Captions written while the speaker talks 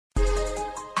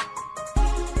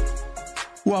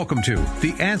Welcome to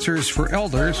the Answers for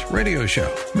Elders radio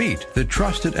show. Meet the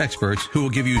trusted experts who will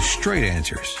give you straight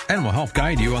answers and will help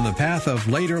guide you on the path of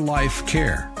later life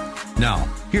care. Now,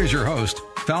 here's your host,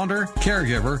 founder,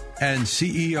 caregiver, and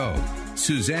CEO,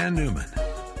 Suzanne Newman.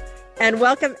 And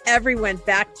welcome everyone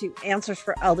back to Answers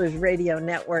for Elders Radio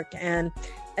Network. And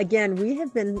again, we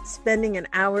have been spending an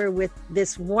hour with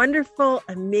this wonderful,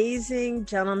 amazing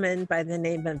gentleman by the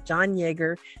name of John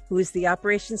Yeager, who is the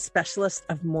operations specialist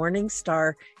of Morning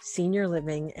Star Senior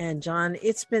Living. And John,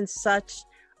 it's been such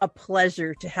a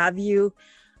pleasure to have you.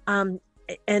 And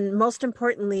most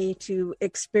importantly, to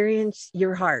experience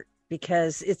your heart,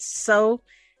 because it's so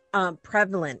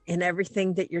prevalent in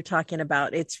everything that you're talking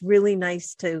about. It's really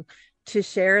nice to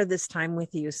share this time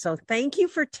with you. So thank you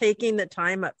for taking the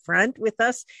time up front with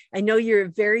us. I know you're a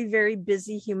very, very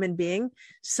busy human being.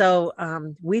 So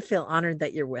we feel honored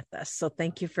that you're with us. So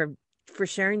thank you for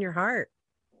sharing your heart.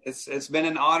 It's been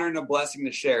an honor and a blessing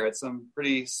to share. It's some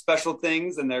pretty special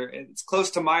things, and it's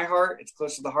close to my heart. It's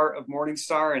close to the heart of Morning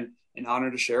Star, and an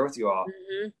honor to share with you all.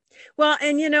 Mm-hmm. Well,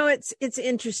 and it's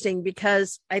interesting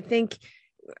because I think,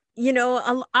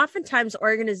 oftentimes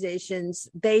organizations,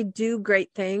 they do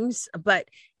great things, but,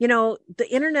 the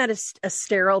internet is a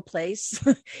sterile place.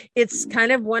 It's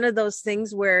kind of one of those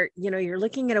things where, you're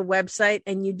looking at a website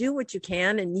and you do what you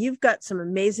can, and you've got some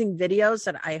amazing videos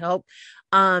that I hope,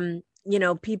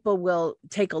 people will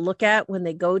take a look at when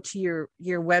they go to your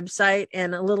website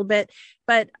and a little bit.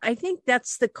 But I think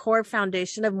that's the core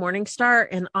foundation of Morning Star.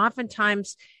 And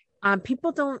oftentimes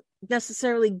people don't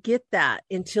necessarily get that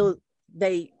until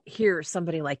they hear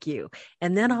somebody like you.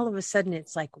 And then all of a sudden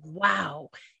it's like, wow,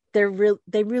 they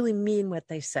really mean what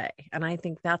they say. And I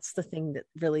think that's the thing that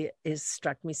really is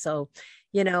struck me. So,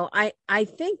 I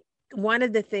think one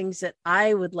of the things that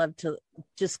I would love to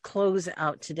just close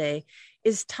out today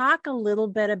is talk a little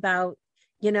bit about,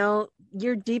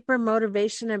 your deeper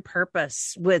motivation and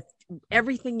purpose with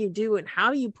everything you do and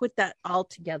how you put that all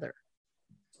together.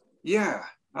 Yeah,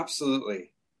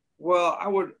 absolutely. Well, I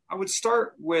would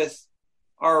start with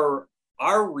our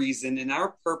reason and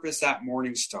our purpose at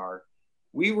Morning Star.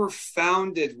 We were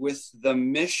founded with the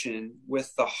mission,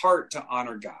 with the heart to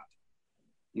honor God.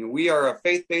 We are a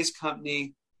faith-based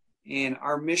company, and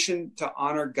our mission to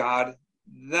honor God,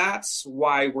 that's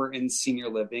why we're in senior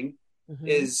living,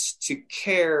 is to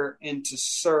care and to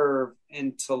serve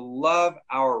and to love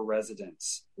our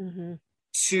residents.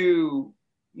 To,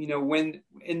 when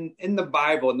in the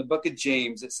Bible, in the book of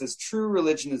James, it says true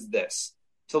religion is this: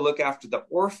 to look after the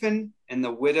orphan and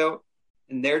the widow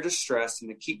in their distress, and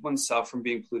to keep oneself from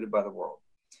being polluted by the world.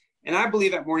 And I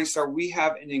believe at Morning Star, we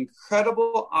have an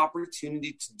incredible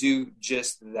opportunity to do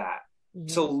just that,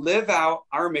 to live out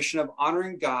our mission of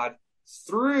honoring God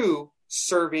through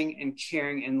serving and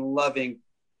caring and loving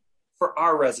for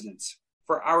our residents,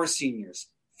 for our seniors,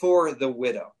 for the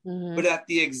widow. But at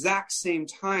the exact same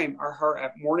time, our heart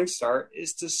at Morning Star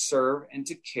is to serve and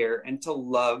to care and to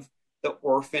love the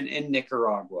orphan in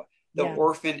Nicaragua, the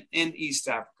orphan in East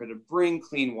Africa, to bring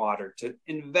clean water, to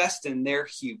invest in their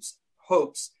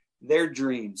hopes, their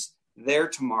dreams, their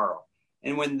tomorrow.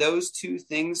 And when those two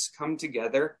things come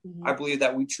together, I believe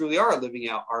that we truly are living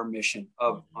out our mission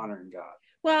of honoring God.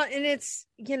 Well, and it's,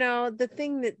 the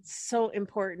thing that's so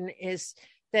important is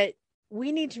that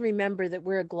we need to remember that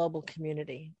we're a global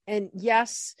community. And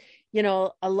yes,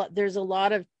 there's a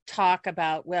lot of talk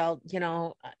about,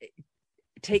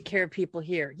 take care of people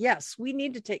here. Yes, we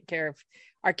need to take care of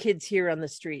our kids here on the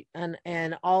street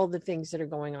and all the things that are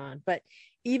going on. But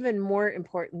even more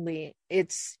importantly,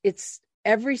 it's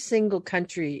every single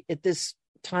country at this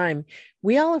time,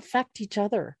 we all affect each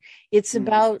other. It's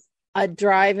about a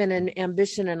drive and an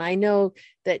ambition. And I know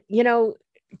that,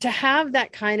 to have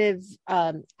that kind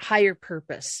of higher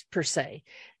purpose per se,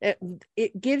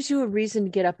 it gives you a reason to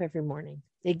get up every morning.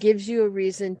 It gives you a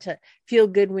reason to feel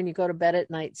good when you go to bed at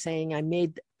night saying, I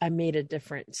made a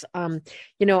difference.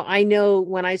 I know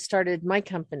when I started my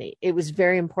company, it was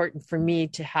very important for me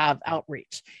to have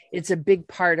outreach. It's a big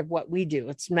part of what we do.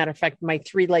 It's a matter of fact, my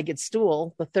three-legged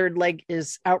stool, the third leg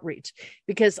is outreach,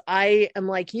 because I am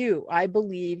like you. I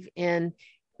believe in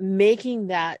making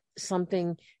that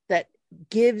something that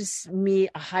gives me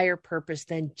a higher purpose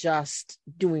than just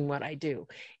doing what I do.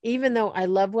 Even though I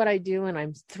love what I do and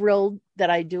I'm thrilled that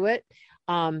I do it,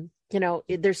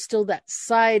 there's still that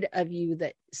side of you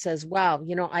that says, wow,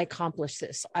 I accomplished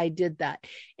this. I did that.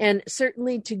 And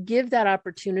certainly to give that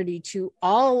opportunity to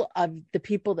all of the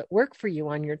people that work for you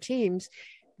on your teams,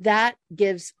 that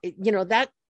gives, that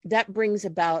brings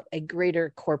about a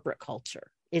greater corporate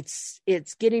culture. It's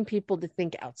getting people to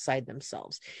think outside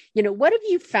themselves. What have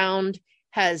you found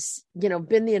has,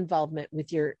 been the involvement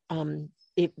with your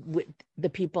with the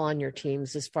people on your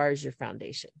teams as far as your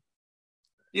foundation.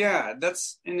 Yeah,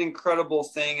 that's an incredible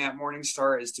thing at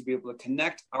Morningstar, is to be able to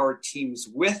connect our teams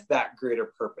with that greater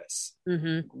purpose.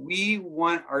 Mm-hmm. We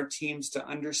want our teams to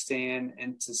understand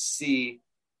and to see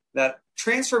that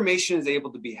transformation is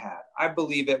able to be had. I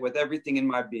believe it with everything in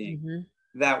my being,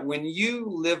 that when you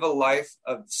live a life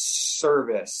of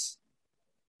service,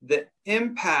 the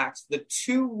impact, the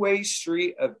two-way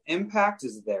street of impact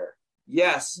is there.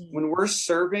 Yes, when we're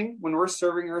serving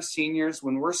our seniors,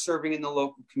 when we're serving in the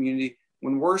local community,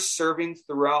 when we're serving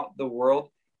throughout the world,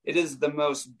 it is the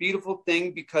most beautiful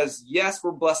thing, because yes,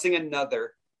 we're blessing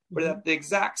another, but at the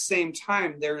exact same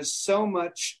time, there is so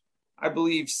much, I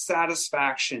believe,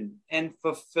 satisfaction and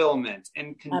fulfillment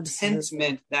and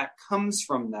contentment that comes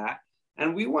from that.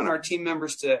 And we want our team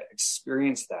members to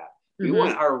experience that. We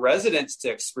want our residents to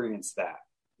experience that.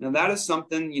 Now, that is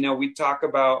something, we talk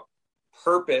about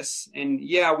purpose, and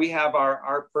yeah, we have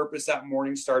our purpose at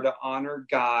Morningstar to honor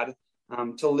God,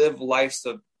 to live lives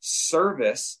of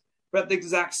service. But at the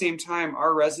exact same time,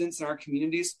 our residents and our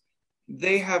communities,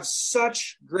 they have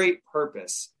such great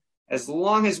purpose. As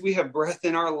long as we have breath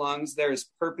in our lungs, there is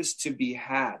purpose to be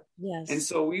had. Yes. And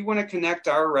so we want to connect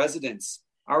our residents,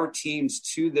 our teams,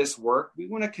 to this work. We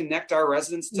want to connect our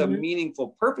residents to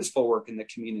meaningful, purposeful work in the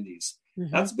communities.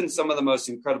 That's been some of the most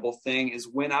incredible thing, is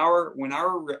when our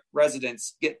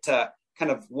residents get to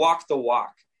kind of walk the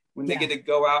walk, when they get to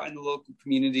go out in the local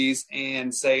communities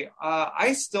and say,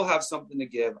 I still have something to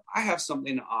give. I have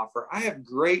something to offer. I have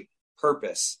great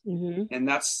purpose. And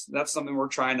that's something we're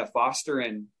trying to foster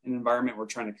in an environment we're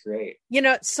trying to create.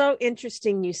 It's so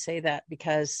interesting you say that,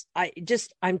 because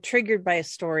I'm triggered by a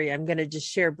story I'm going to just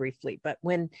share briefly. But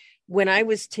when I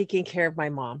was taking care of my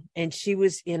mom and she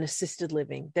was in assisted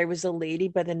living, there was a lady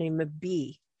by the name of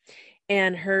B,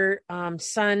 and her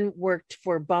son worked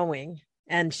for Boeing,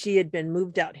 and she had been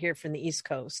moved out here from the East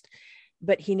Coast,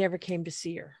 but he never came to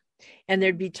see her. And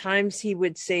there'd be times he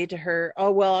would say to her,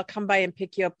 oh, well, I'll come by and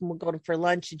pick you up and we'll go for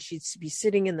lunch. And she'd be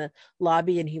sitting in the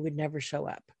lobby and he would never show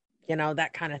up,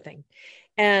 that kind of thing.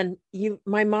 And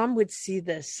my mom would see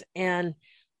this, and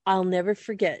I'll never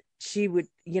forget. She would,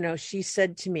 she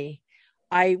said to me,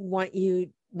 I want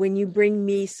you, when you bring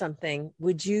me something,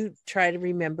 would you try to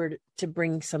remember to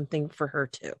bring something for her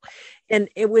too? And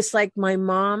it was like my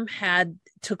mom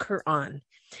took her on.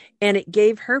 And it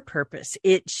gave her purpose.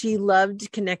 She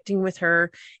loved connecting with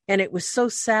her. And it was so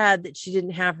sad that she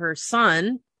didn't have her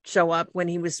son show up when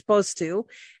he was supposed to.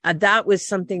 That was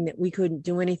something that we couldn't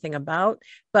do anything about.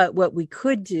 But what we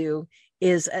could do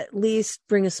is at least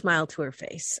bring a smile to her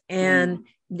face and,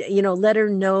 let her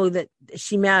know that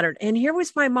she mattered. And here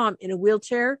was my mom in a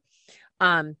wheelchair.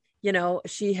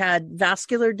 She had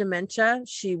vascular dementia.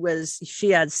 She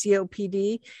had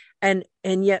COPD.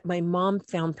 And yet my mom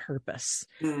found purpose.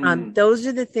 Those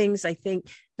are the things I think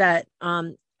that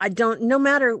no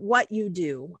matter what you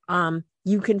do,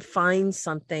 you can find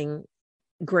something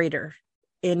greater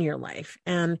in your life.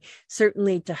 And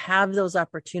certainly to have those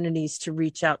opportunities to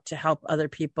reach out to help other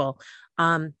people,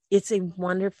 it's a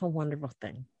wonderful, wonderful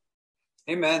thing.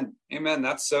 Amen.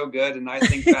 That's so good. And I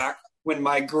think back when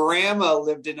my grandma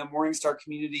lived in a Morningstar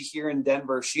community here in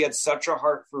Denver, she had such a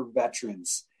heart for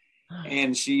veterans.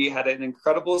 And she had an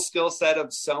incredible skill set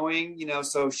of sewing,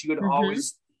 so she would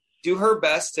always do her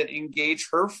best to engage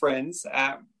her friends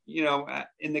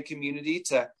in the community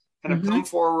to kind of come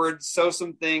forward, sew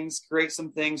some things, create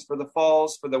some things for the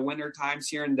falls, for the winter times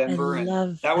here in Denver.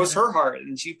 And that was her heart.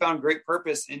 And she found great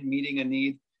purpose in meeting a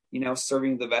need,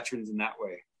 serving the veterans in that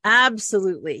way.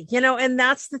 Absolutely. And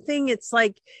that's the thing. It's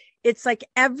like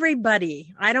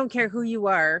everybody, I don't care who you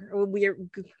are. We're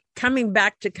coming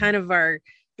back to kind of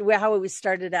how it was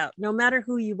started out. No matter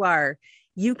who you are,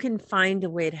 you can find a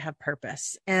way to have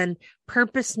purpose, and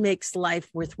purpose makes life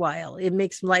worthwhile. It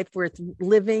makes life worth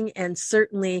living, and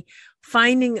certainly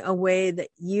finding a way that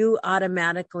you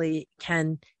automatically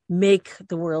can make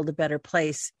the world a better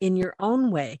place in your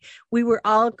own way. We were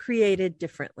all created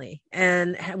differently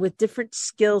and with different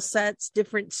skill sets,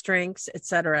 different strengths,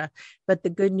 etc. But the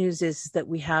good news is that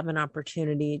we have an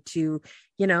opportunity to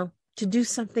do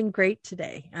something great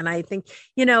today. And I think,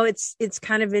 it's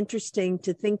kind of interesting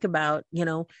to think about,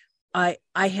 I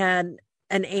had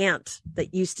an aunt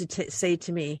that used to say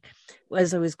to me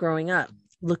as I was growing up,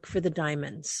 look for the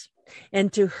diamonds.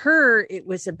 And to her, it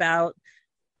was about,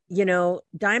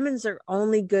 diamonds are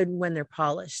only good when they're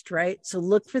polished, right? So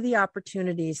look for the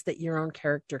opportunities that your own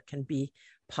character can be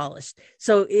polished.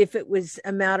 So if it was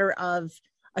a matter of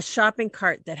a shopping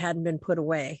cart that hadn't been put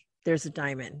away, there's a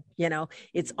diamond.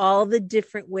 It's all the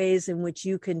different ways in which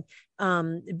you can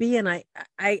be. And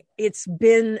it's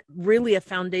been really a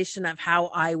foundation of how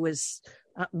I was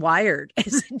wired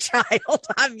as a child,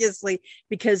 obviously,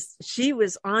 because she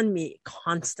was on me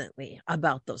constantly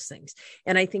about those things.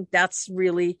 And I think that's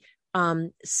really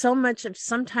so much of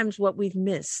sometimes what we've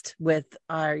missed with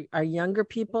our younger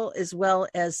people, as well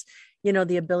as,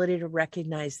 the ability to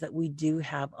recognize that we do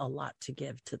have a lot to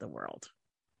give to the world.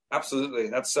 Absolutely.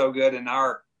 That's so good. And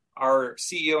our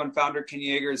CEO and founder, Ken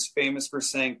Yeager, is famous for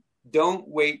saying, don't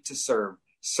wait to serve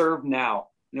now,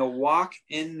 walk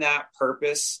in that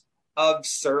purpose of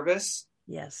service.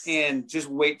 Yes. And just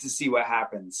wait to see what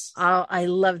happens. Oh, I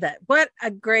love that. What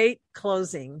a great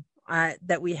closing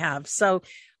that we have. So,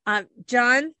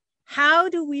 John, how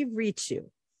do we reach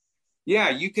you? Yeah,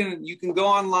 you can go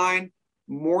online,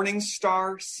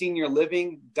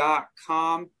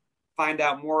 morningstarseniorliving.com, find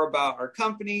out more about our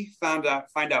company, find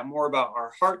out more about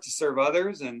our heart to serve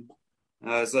others. And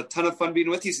it's a ton of fun being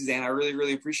with you, Suzanne. I really,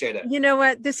 really appreciate it. You know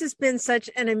what? This has been such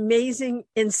an amazing,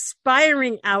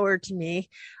 inspiring hour to me.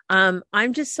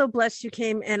 I'm just so blessed you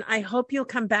came, and I hope you'll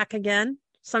come back again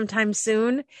sometime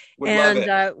soon.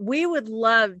 We would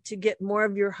love to get more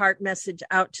of your heart message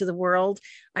out to the world.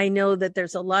 I know that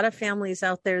there's a lot of families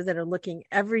out there that are looking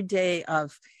every day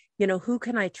of, who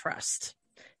can I trust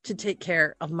to take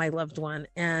care of my loved one?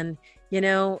 And,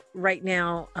 right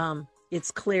now, it's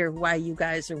clear why you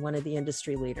guys are one of the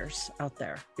industry leaders out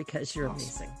there, because you're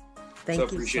amazing.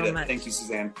 Thank you so much. Thank you,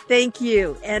 Suzanne. Thank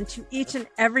you. And to each and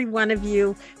every one of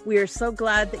you, we are so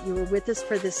glad that you were with us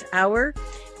for this hour.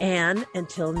 And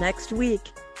until next week,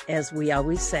 as we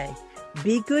always say,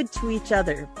 be good to each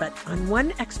other, but on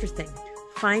one extra thing,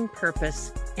 find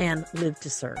purpose and live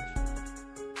to serve.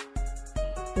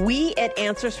 We at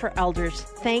Answers for Elders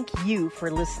thank you for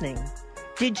listening.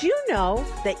 Did you know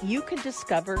that you can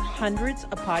discover hundreds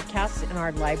of podcasts in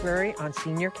our library on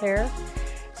senior care?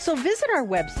 So visit our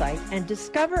website and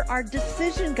discover our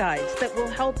decision guides that will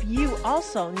help you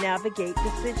also navigate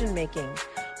decision making.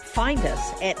 Find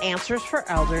us at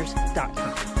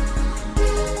answersforelders.com.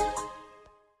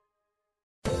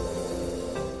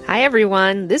 Hi,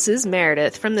 everyone. This is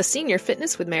Meredith from the Senior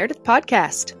Fitness with Meredith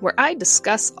podcast, where I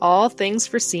discuss all things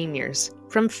for seniors,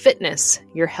 from fitness,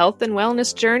 your health and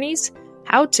wellness journeys,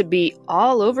 how to be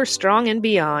all over strong and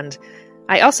beyond.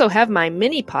 I also have my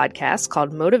mini podcast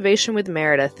called Motivation with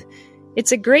Meredith.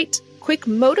 It's a great, quick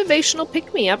motivational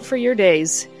pick-me-up for your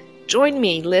days. Join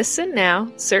me, listen now,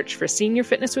 search for Senior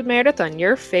Fitness with Meredith on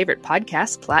your favorite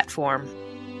podcast platform.